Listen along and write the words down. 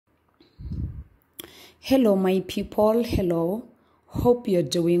Hello my people, hello, hope you're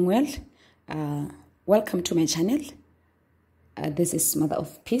doing well. Welcome to my channel. This is Mother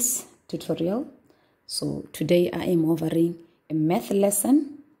of Peace tutorial. So today I am offering a math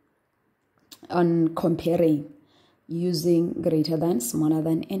lesson on comparing using greater than, smaller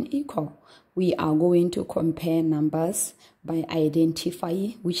than, and equal. We are going to compare numbers by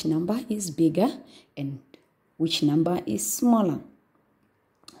identifying which number is bigger and which number is smaller.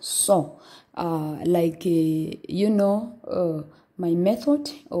 So my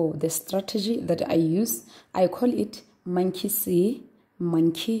method or the strategy that I use, I call it monkey see,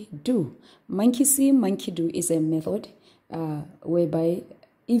 monkey do. Monkey see, monkey do is a method whereby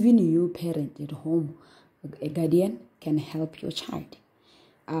even you parent at home, a guardian, can help your child.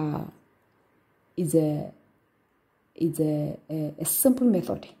 It's a simple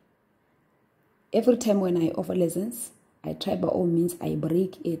method. Every time when I offer lessons, I try by all means, I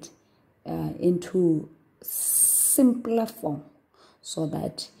break it into simpler form so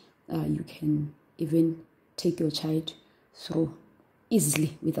that you can even take your child through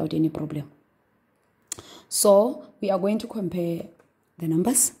easily without any problem. So we are going to compare the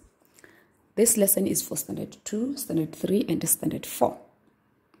numbers. This lesson is for standard 2, standard 3, and standard 4.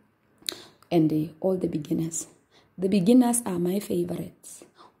 And all the beginners. The beginners are my favorites.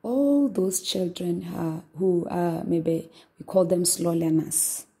 All those children who maybe we call them slow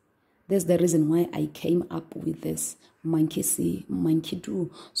learners. That's the reason why I came up with this monkey see, monkey do,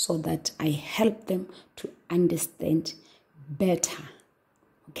 so that I help them to understand better.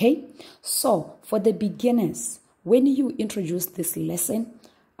 Okay? So, for the beginners, when you introduce this lesson,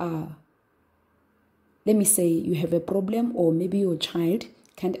 let me say you have a problem, or maybe your child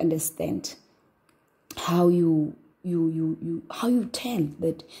can't understand how you tell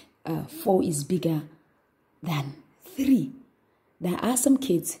that 4 is bigger than 3. There are some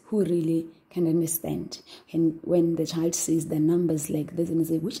kids who really can understand. And when the child sees the numbers like this and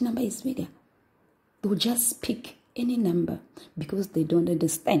they say, which number is bigger? They'll just pick any number because they don't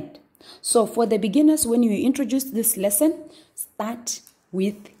understand. So for the beginners, when you introduce this lesson, start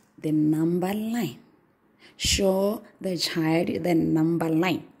with the number line. Show the child the number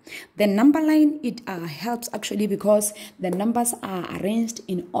line. The number line, it helps actually because the numbers are arranged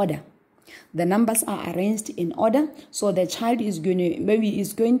in order. The numbers are arranged in order, so the child is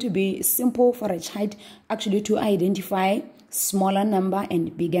going to be simple for a child actually to identify smaller number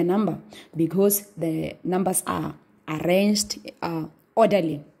and bigger number because the numbers are arranged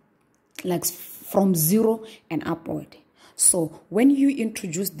orderly, like from 0 and upward. So when you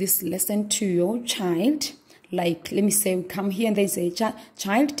introduce this lesson to your child, like let me say we come here and they say,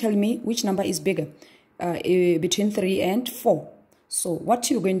 child, tell me which number is bigger between 3 and 4. So what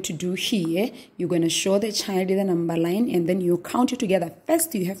you're going to do here, you're going to show the child the number line and then you count it together.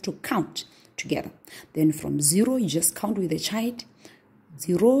 First, you have to count together. Then from 0, you just count with the child.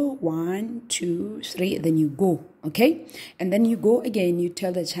 0, 1, 2, 3, then you go, okay? And then you go again, you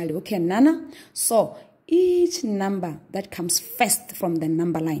tell the child, okay, Nana, so each number that comes first from the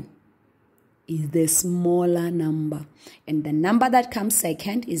number line is the smaller number. And the number that comes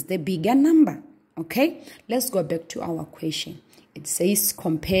second is the bigger number, okay? Let's go back to our question. It says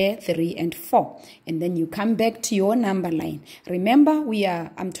compare 3 and 4. And then you come back to your number line. Remember,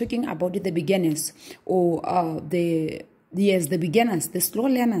 I'm talking about the beginners or the beginners, the slow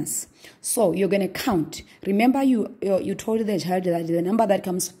learners. So you're going to count. Remember, you told the child that the number that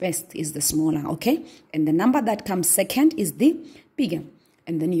comes first is the smaller, okay? And the number that comes second is the bigger.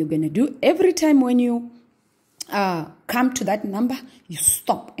 And then you're going to do every time when you come to that number, you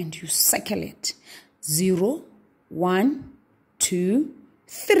stop and you circle it. 0, 1, 2,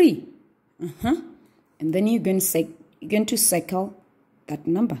 3. And then you're going to circle that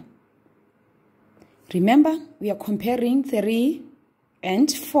number. Remember, we are comparing 3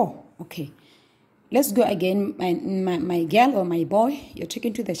 and 4. Okay. Let's go again. My girl or my boy, you're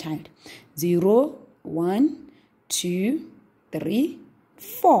talking to the child. 0, 1, 2, 3,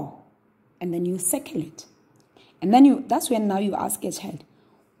 4. And then you circle it. And then that's when now you ask a child,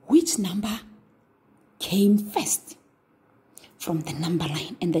 which number came first from the number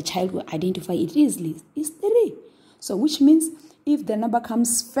line? And the child will identify it easily. It's 3. So which means if the number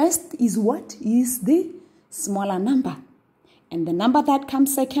comes first is what? Is the smaller number. And the number that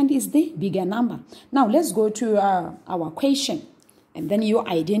comes second is the bigger number. Now let's go to our question. And then you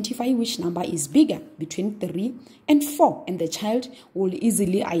identify which number is bigger between 3 and 4. And the child will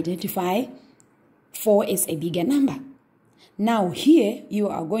easily identify 4 as a bigger number. Now here you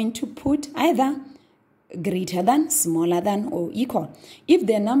are going to put either greater than, smaller than, or equal. If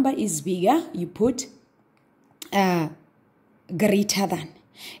the number is bigger, you put greater than.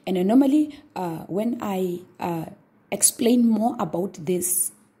 And normally, when I explain more about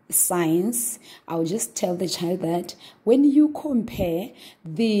this science, I'll just tell the child that when you compare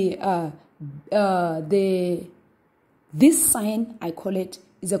this sign, I call it,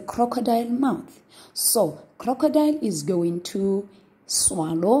 is a crocodile mouth. So crocodile is going to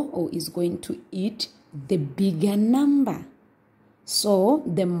swallow or is going to eat the bigger number. So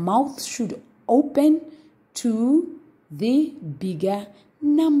the mouth should open to the bigger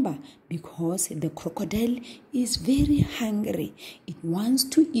number because the crocodile is very hungry. It wants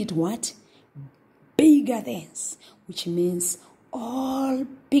to eat what? Bigger things, which means all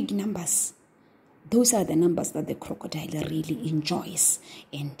big numbers. Those are the numbers that the crocodile really enjoys,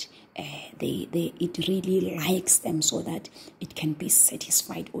 and it really likes them so that it can be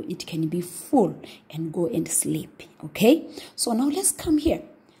satisfied or it can be full and go and sleep. Okay, so now let's come here.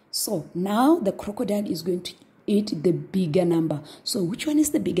 So now the crocodile is going to eat the bigger number. So which one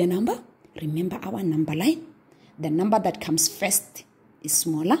is the bigger number? Remember our number line. The number that comes first is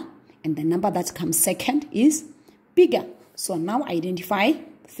smaller, and the number that comes second is bigger. So now identify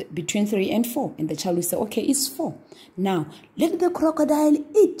between 3 and 4, and the child will say, okay, it's 4. Now let the crocodile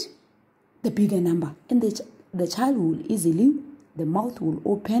eat the bigger number, and the child will easily, the mouth will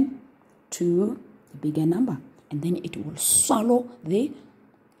open to the bigger number, and then it will swallow the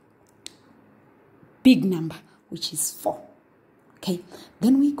big number, which is 4. Okay,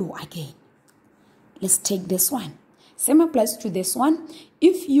 then we go again. Let's take this one. Same applies to this one.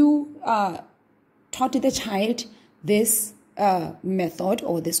 If you taught the child this method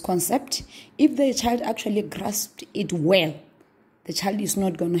or this concept, if the child actually grasped it well, the child is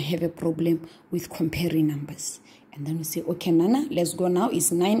not going to have a problem with comparing numbers. And then we say, okay, Nana, let's go now.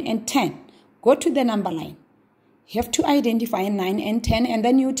 It's 9 and 10. Go to the number line. You have to identify 9 and 10, and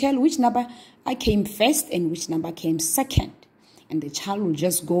then you tell which number came first and which number came second. And the child will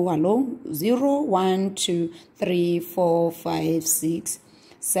just go along 0, 1, 2, 3, 4, 5, 6,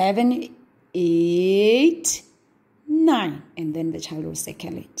 7, 8, 9. And then the child will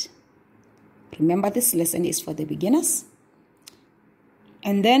circle it. Remember, this lesson is for the beginners.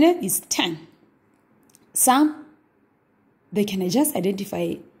 And then it's 10. Some, they can just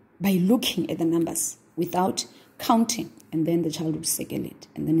identify by looking at the numbers without counting. And then the child will circle it.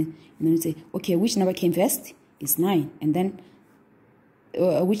 And then you say, okay, which number came first? It's 9. And then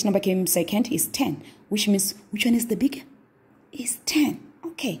which number came second? Is 10. Which means, which one is the bigger? Is 10.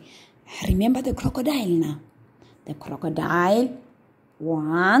 Okay. Remember the crocodile now. The crocodile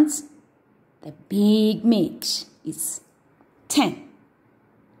wants the big meat. It's 10.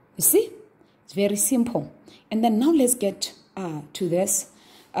 You see? It's very simple. And then now let's get to this,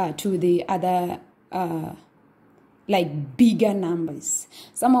 to the other, like bigger numbers.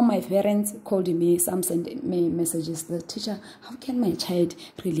 Some of my parents called me, some sent me messages, the teacher, how can my child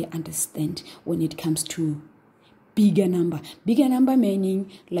really understand when it comes to bigger number? Bigger number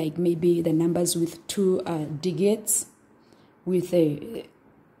meaning like maybe the numbers with 2 digits, with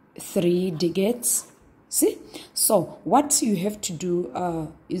 3 digits. See? So what you have to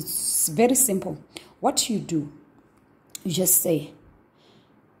do is very simple. What you do, you just say,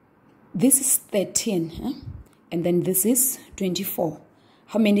 this is 13, huh? And then this is 24.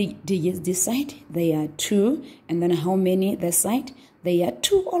 How many digits this side? They are 2. And then how many this side? They are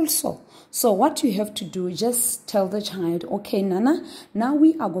 2 also. So what you have to do, just tell the child, okay, Nana, now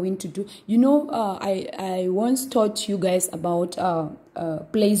we are going to do, you know, I once taught you guys about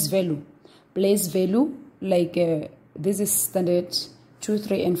place value. Place value, like this is standard 2,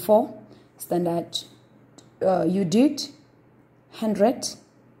 3, and 4. Standard, you did 100,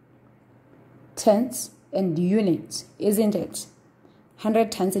 tens, and units, isn't it?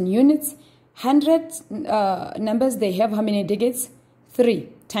 100 tens and units. 100 numbers, they have how many digits? 3.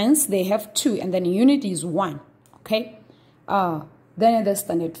 Tens, they have 2, and then unit is 1. Okay. Then in the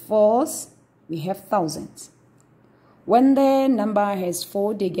standard 4s, we have thousands. When the number has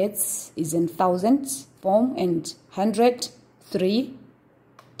 4 digits, is in thousands form, and 100, 3,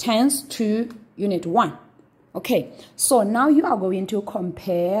 tens, 2, unit 1. Okay. So now you are going to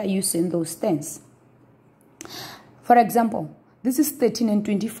compare using those tens. For example, this is 13 and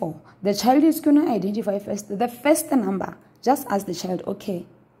 24. The child is going to identify first the first number. Just ask the child, okay,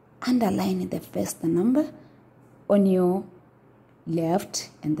 underline the first number on your left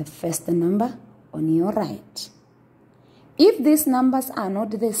and the first number on your right. If these numbers are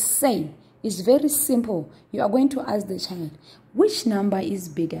not the same, it's very simple. You are going to ask the child, which number is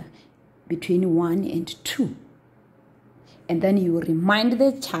bigger between 1 and 2? And then you remind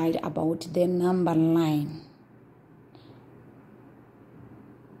the child about the number line.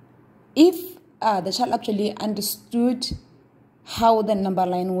 If the child actually understood how the number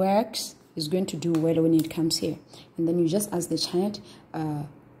line works is going to do well when it comes here. And then you just ask the child,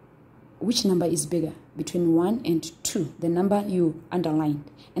 which number is bigger between 1 and 2, the number you underlined.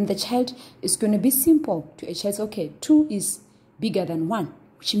 And the child is going to be simple to a child. Okay, 2 is bigger than 1,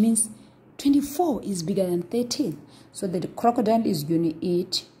 which means 24 is bigger than 13. So the crocodile is going to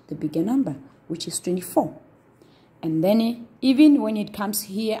eat the bigger number, which is 24. And then even when it comes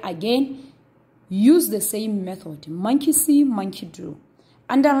here again, use the same method. Monkey see, monkey do.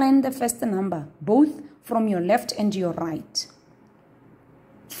 Underline the first number, both from your left and your right.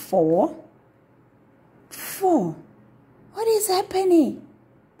 4. 4. What is happening?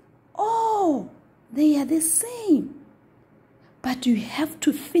 Oh, they are the same. But you have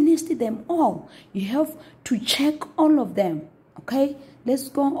to finish them all. You have to check all of them. Okay, let's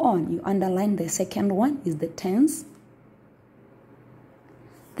go on. You underline the second one is the tens.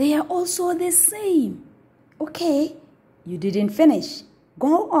 They are also the same. Okay, you didn't finish.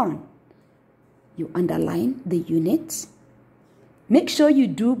 Go on. You underline the units. Make sure you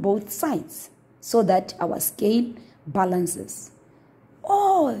do both sides so that our scale balances.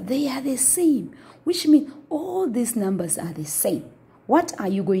 Oh, they are the same, which means all these numbers are the same. What are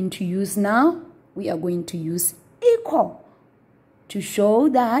you going to use now? We are going to use equal to show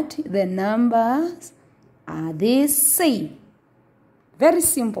that the numbers are the same. Very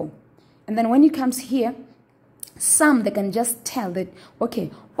simple. And then when it comes here, some they can just tell that,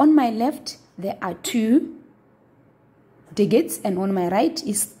 okay, on my left there are 2 digits and on my right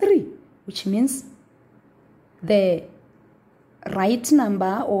is 3, which means the right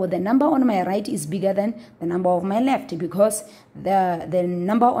number or the number on my right is bigger than the number of my left, because the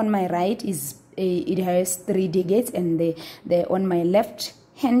number on my right is it has 3 digits and the on my left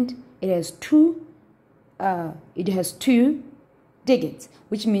hand it has 2 digits,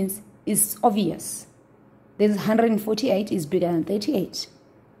 which means it's obvious. This 148 is bigger than 38.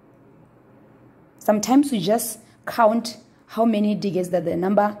 Sometimes we just count how many digits that the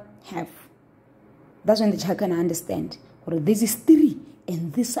number have. That's when the child can understand. Or this is 3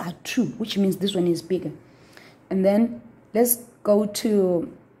 and these are 2, which means this one is bigger. And then let's go to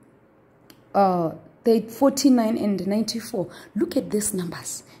 49 and 94. Look at these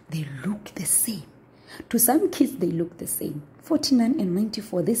numbers. They look the same. To some kids, they look the same. 49 and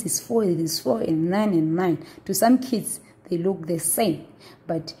 94. This is 4, it is 4, and 9 and 9. To some kids, they look the same.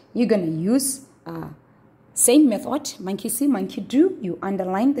 But you're going to use same method. Monkey see, monkey do. You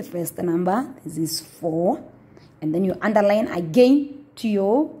underline the first number. This is 4. And then you underline again to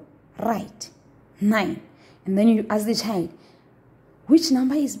your right, 9. And then you ask the child, which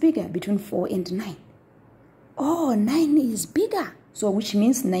number is bigger between 4 and 9? Oh, 9 is bigger. So which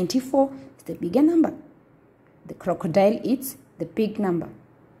means 94 is the bigger number. The crocodile eats the big number.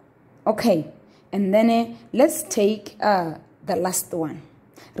 Okay, and then let's take the last one.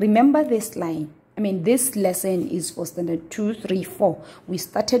 Remember this line. This lesson is for standard 2, 3, 4. We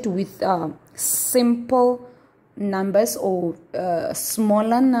started with simple numbers or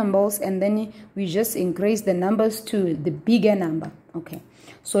smaller numbers, and then we just increase the numbers to the bigger number. Okay,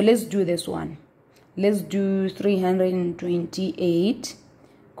 so let's do this one. Let's do 328.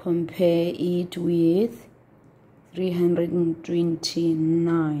 Compare it with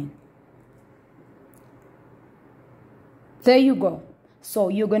 329. There you go. So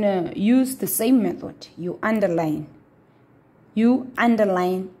you're going to use the same method. You underline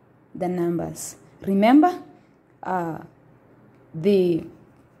the numbers. Remember the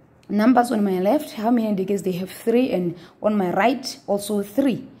numbers on my left, how many digits they have? 3, and on my right also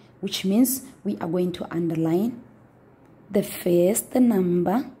 3, which means we are going to underline the first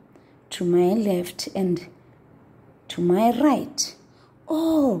number to my left and to my right.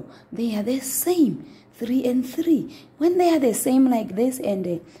 Oh, they are the same, 3 and 3. When they are the same like this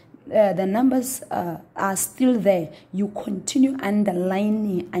and the numbers are still there, you continue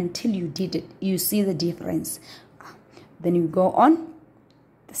underlining until you see the difference. Then you go on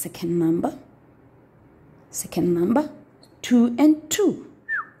the second number, 2 and 2.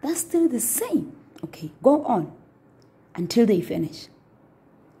 That's still the same. Okay, go on until they finish.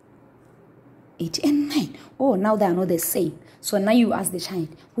 8 and 9. Oh, now they are not the same. So now you ask the child,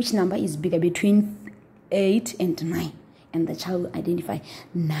 which number is bigger between 8 and 9? And the child will identify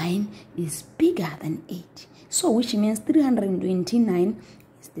 9 is bigger than 8. So which means 329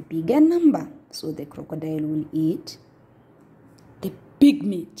 is the bigger number. So the crocodile will eat the big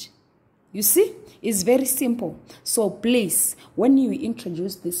meat. You see, it's very simple. So please, when you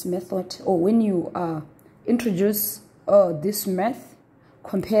introduce this method, or when you introduce this math,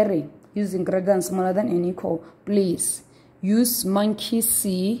 comparing using greater than, smaller than, and equal, please use monkey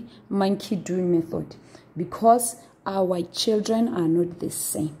see, monkey do method, because our children are not the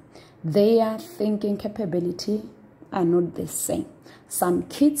same. Their thinking capability are not the same. Some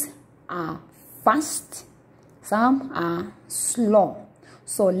kids are fast, some are slow.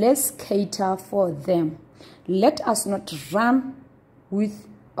 So let's cater for them. Let us not run with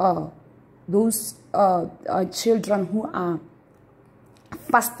those children who are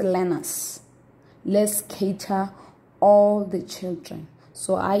fast learners. Let's cater all the children.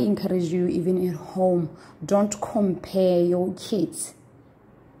 So I encourage you, even at home, don't compare your kids.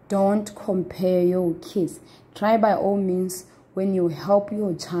 Don't compare your kids. Try by all means, when you help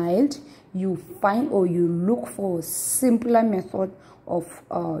your child, you find or you look for a simpler method of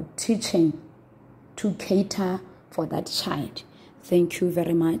teaching to cater for that child. Thank you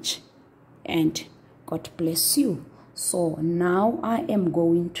very much, and God bless you. So now I am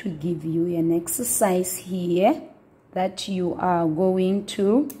going to give you an exercise here that you are going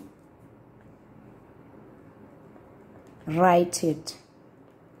to write it.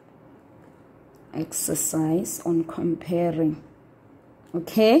 Exercise on comparing.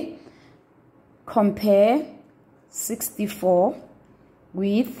 Okay? Compare 64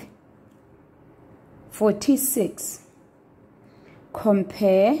 with 46.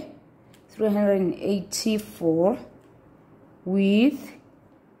 Compare 384 with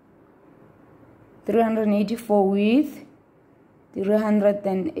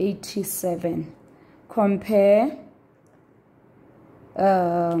 387. Compare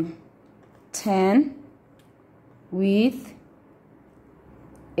 10 with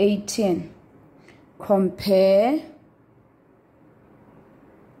 18. Compare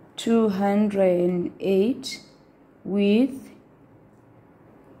 208 with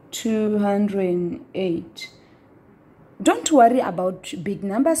 208. Don't worry about big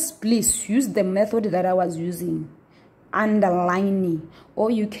numbers. Please use the method that I was using, underlining, or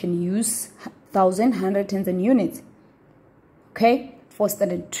you can use thousand, hundred, tens, and units. Okay, for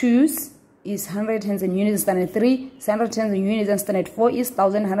standard 2s is 100 tens and units, standard 3 is 100 tens and units, and standard 4 is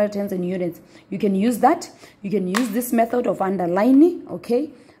 1000 100 tens and units. You can use that. You can use this method of underlining.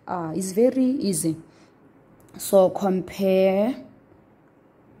 Okay, it's very easy. So compare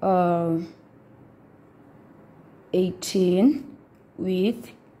 18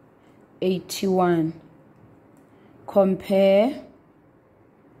 with 81. Compare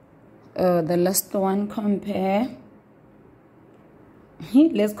the last one. Compare,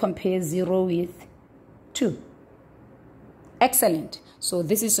 let's compare 0 with 2. Excellent. So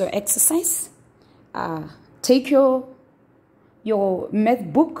this is your exercise. Take your math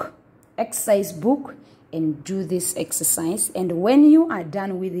book, exercise book, and do this exercise. And when you are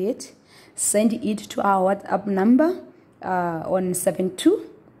done with it, send it to our WhatsApp number on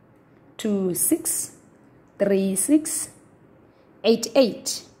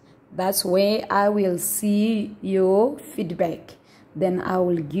 72263688. That's where I will see your feedback. Then I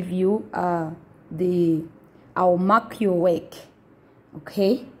will give you I'll mark your work.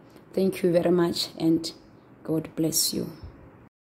 Okay, thank you very much, and God bless you.